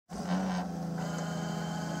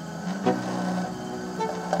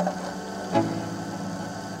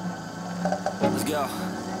Yo,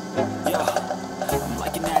 I'm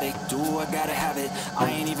like an addict, do I gotta have it.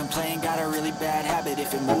 I ain't even playing, got a really bad habit.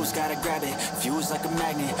 If it moves, gotta grab it, fuse like a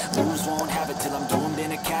magnet. Lose, won't have it till I'm doomed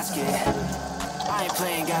in a casket. I ain't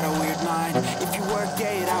playing, got a weird mind. If you work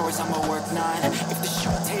 8 hours, I'ma work 9. If the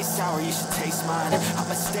shoot tastes sour, you should taste mine.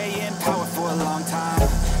 I'ma stay in power for a long time.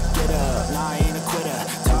 Get up, nah, I ain't a quitter.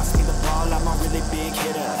 Toss me the ball, I'm a really big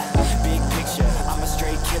hitter. Big picture, I'm a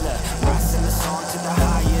straight killer. Rising the song to the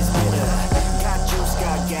highest bidder. Got juice,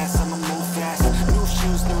 got gas, I'ma move fast. New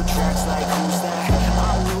shoes, new tracks, like who's that?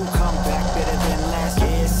 I'm new, come back, better than last.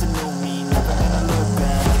 Yeah, it's a new me, never gonna look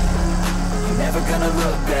back. Never gonna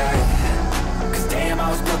look back. Cause damn,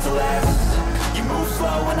 I was built to last. You move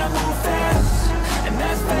slow and I move fast, and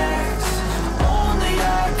that's facts. Only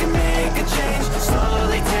I can make a change.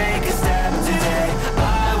 Slowly take a step today.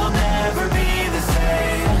 I will never be the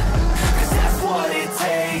same. Cause that's what it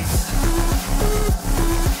takes.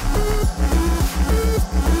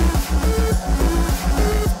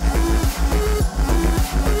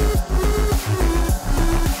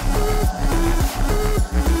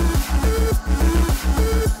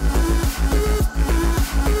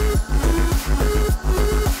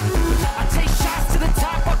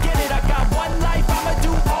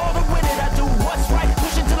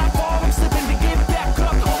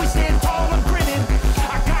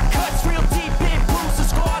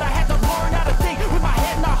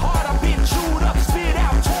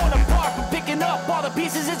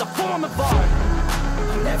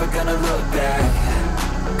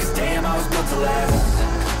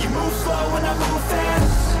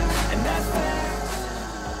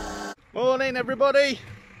 Morning everybody,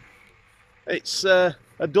 it's a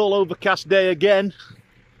dull overcast day again,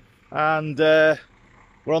 and we're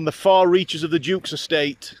on the far reaches of the Duke's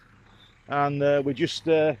estate, and we just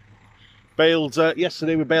baled,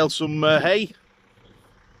 yesterday we baled some hay,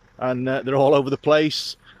 and they're all over the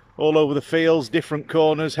place, all over the fields, different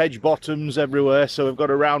corners, hedge bottoms, everywhere, so we've got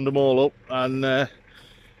to round them all up and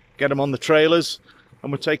get them on the trailers,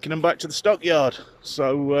 and we're taking them back to the stockyard.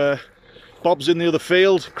 So Bob's in the other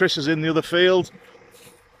field, Chris is in the other field,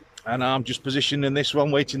 and I'm just positioned in this one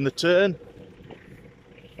waiting the turn,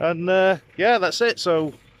 and yeah, that's it.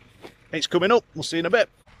 So it's coming up, we'll see in a bit.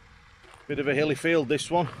 Bit of a hilly field this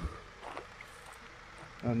one,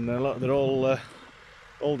 and look, they're all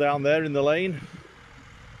down there in the lane,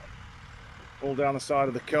 all down the side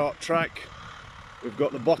of the cart track. We've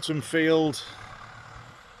got the bottom field,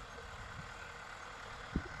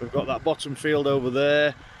 we've got that bottom field over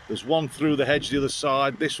there. There's one through the hedge the other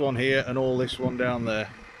side, this one here, and all this one down there.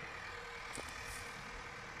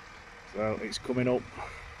 So it's coming up.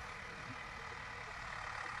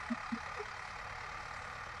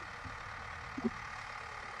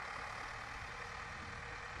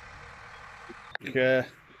 Yeah,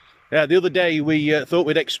 the other day we thought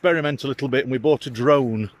we'd experiment a little bit, and we bought a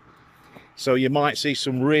drone. So you might see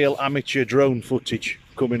some real amateur drone footage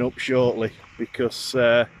coming up shortly, because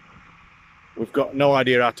we've got no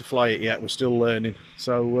idea how to fly it yet, we're still learning.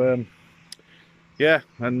 So yeah,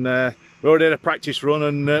 and we already had a practice run,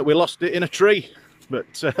 and we lost it in a tree, but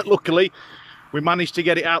luckily we managed to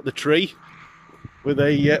get it out the tree with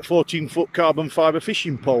a 14-foot carbon fibre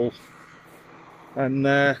fishing pole.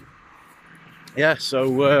 And yeah, so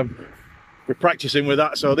we're practicing with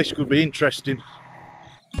that, so this could be interesting.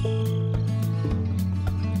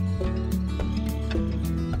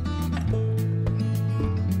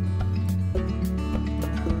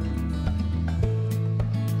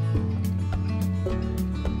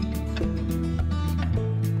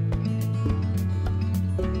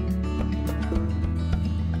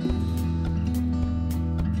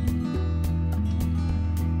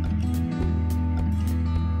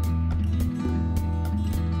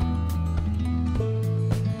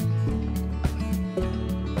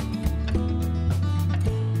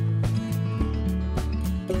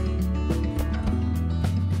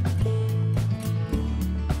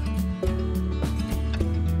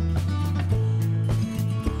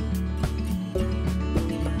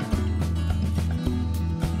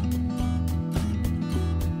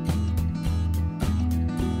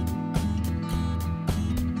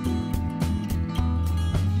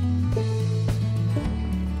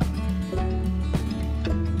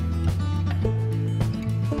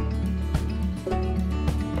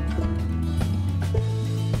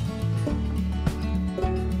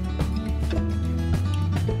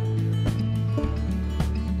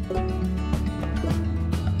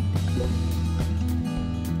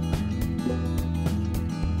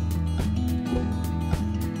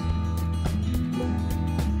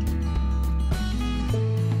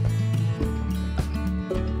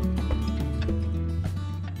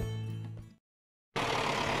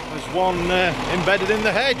 one embedded in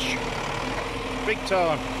the hedge. Big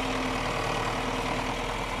time.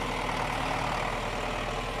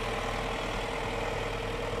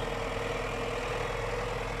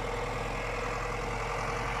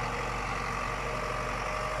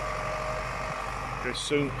 Chris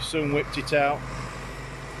soon whipped it out.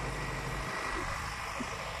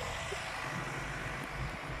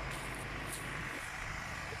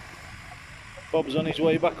 Bob's on his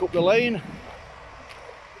way back up the lane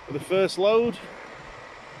for the first load.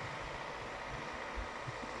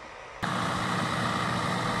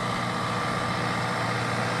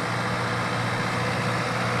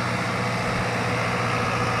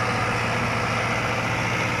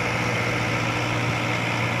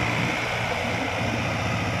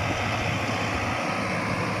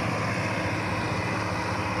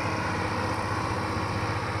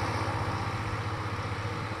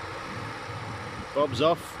 Bob's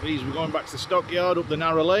off. We're going back to the stockyard up the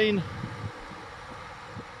narrow lane.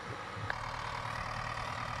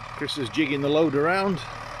 Chris is jigging the load around.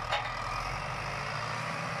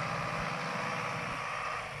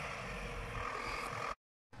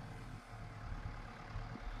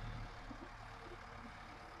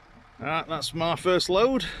 Alright, that's my first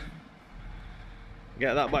load.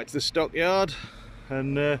 Get that back to the stockyard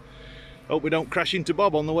and hope we don't crash into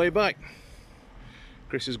Bob on the way back.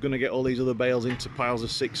 Chris is going to get all these other bales into piles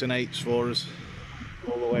of 6 and 8s for us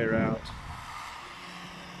all the way around.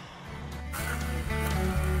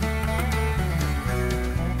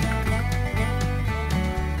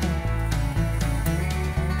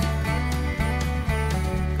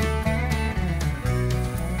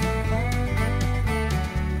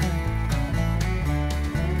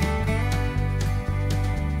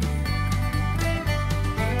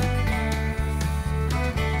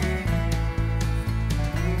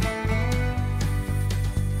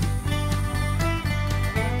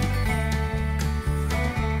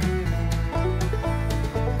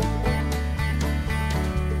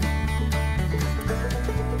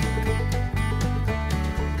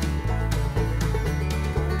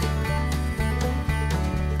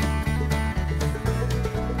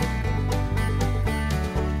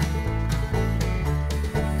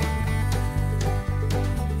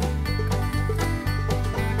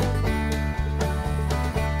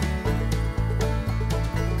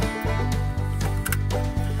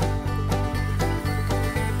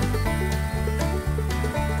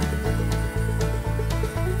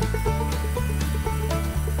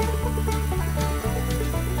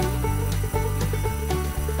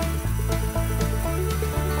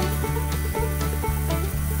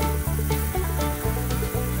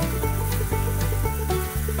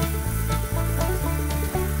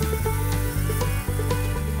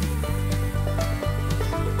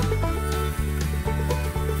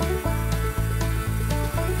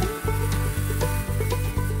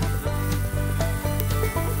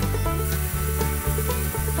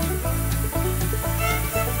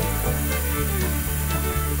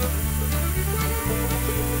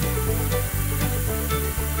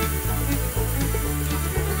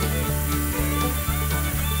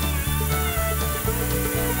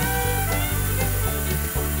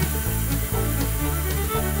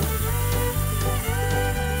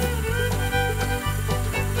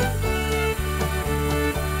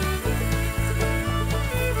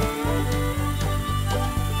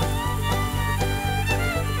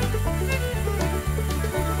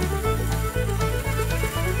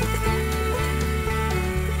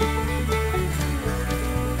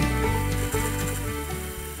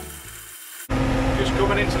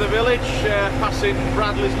 Coming into the village, passing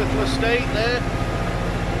Bradley's little estate there.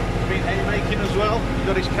 Been haymaking as well. He's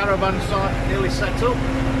got his caravan site nearly set up.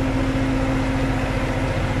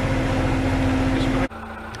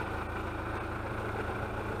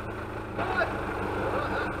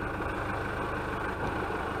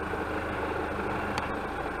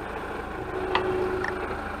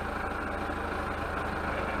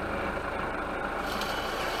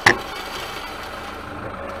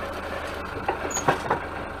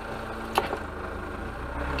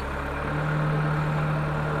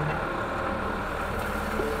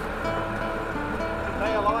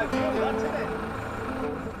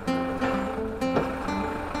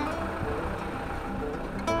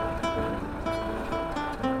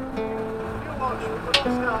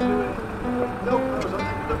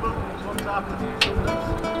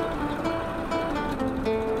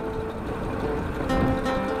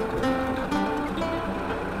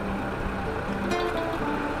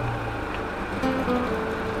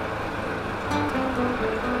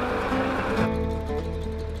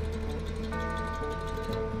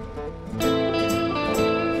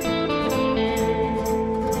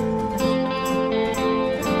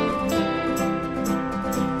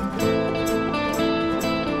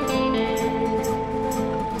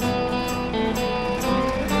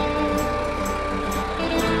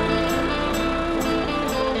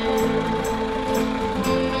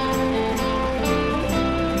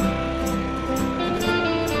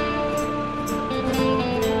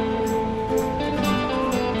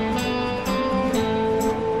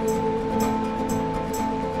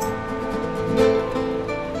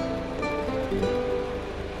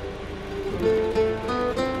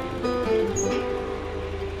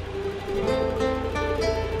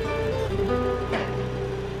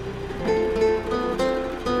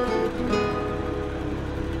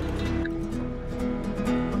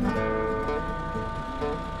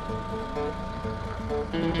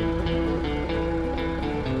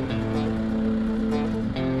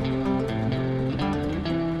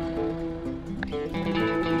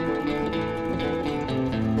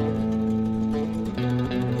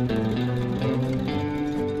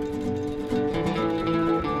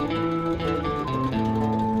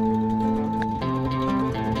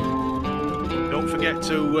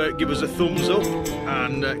 forget to give us a thumbs up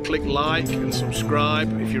and click like and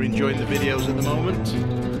subscribe if you're enjoying the videos at the moment,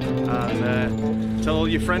 and tell all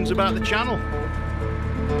your friends about the channel.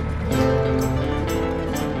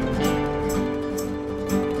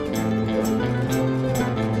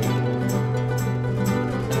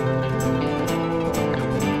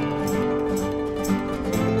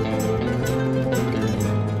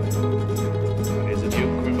 Here's the Duke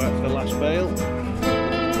coming back for the last bale.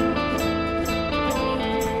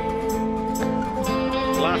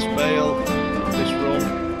 Last bale of this run.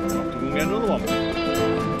 I'll have to go and get another one.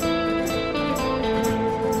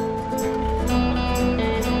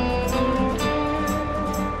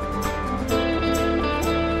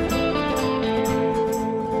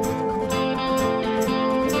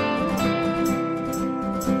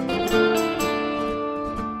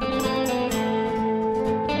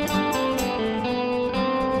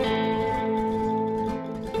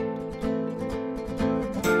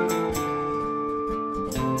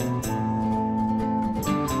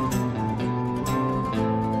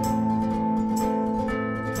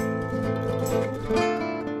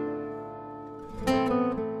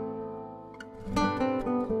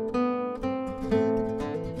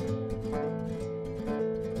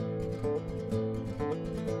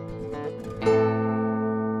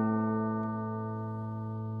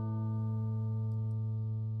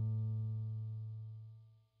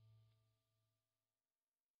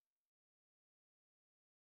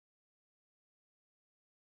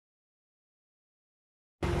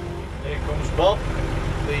 Here comes Bob,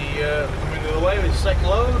 coming the other way with his second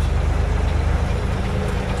load.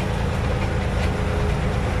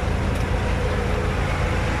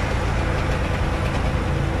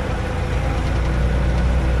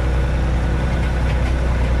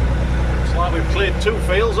 Looks like we've cleared 2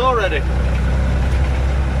 fields already. Looks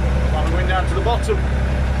like we're going down to the bottom.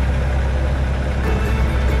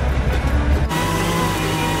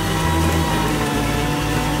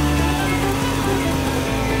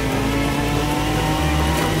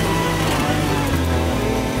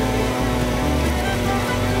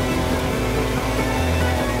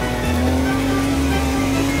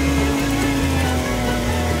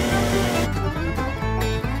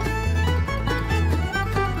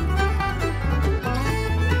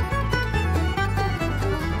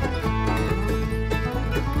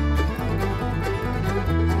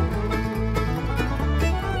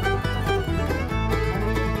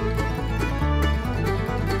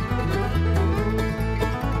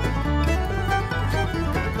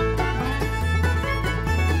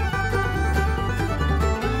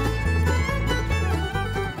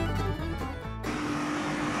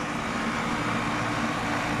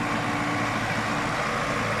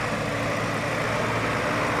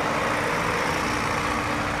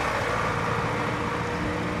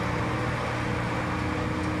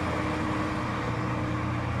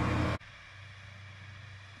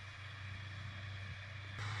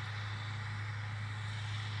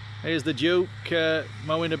 Here's the Duke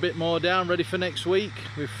mowing a bit more down, ready for next week.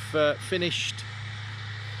 We've finished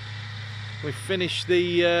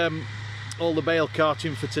the all the bale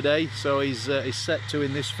carting for today, so he's set to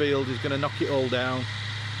in this field. He's going to knock it all down,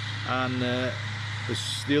 and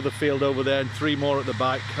there's the other field over there and 3 more at the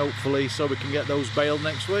back, hopefully, so we can get those baled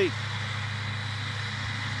next week.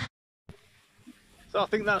 So I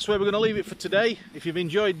think that's where we're going to leave it for today. If you've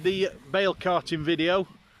enjoyed the bale carting video,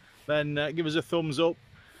 then give us a thumbs up.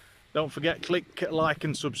 Don't forget, click like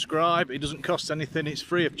and subscribe. It doesn't cost anything, it's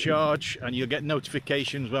free of charge, and you'll get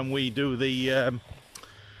notifications when we do the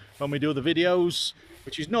videos,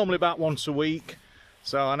 which is normally about once a week.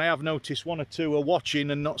 So, and I have noticed 1 or 2 are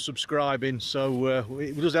watching and not subscribing, so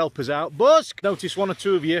it does help us out. Busk! Notice 1 or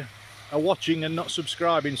 2 of you are watching and not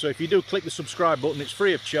subscribing, so if you do click the subscribe button, it's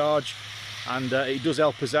free of charge, and it does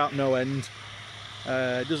help us out no end.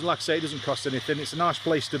 It doesn't, like I say, it doesn't cost anything. It's a nice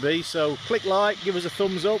place to be, so click like, give us a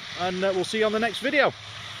thumbs up, and we'll see you on the next video.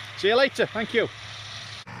 See you later. Thank you.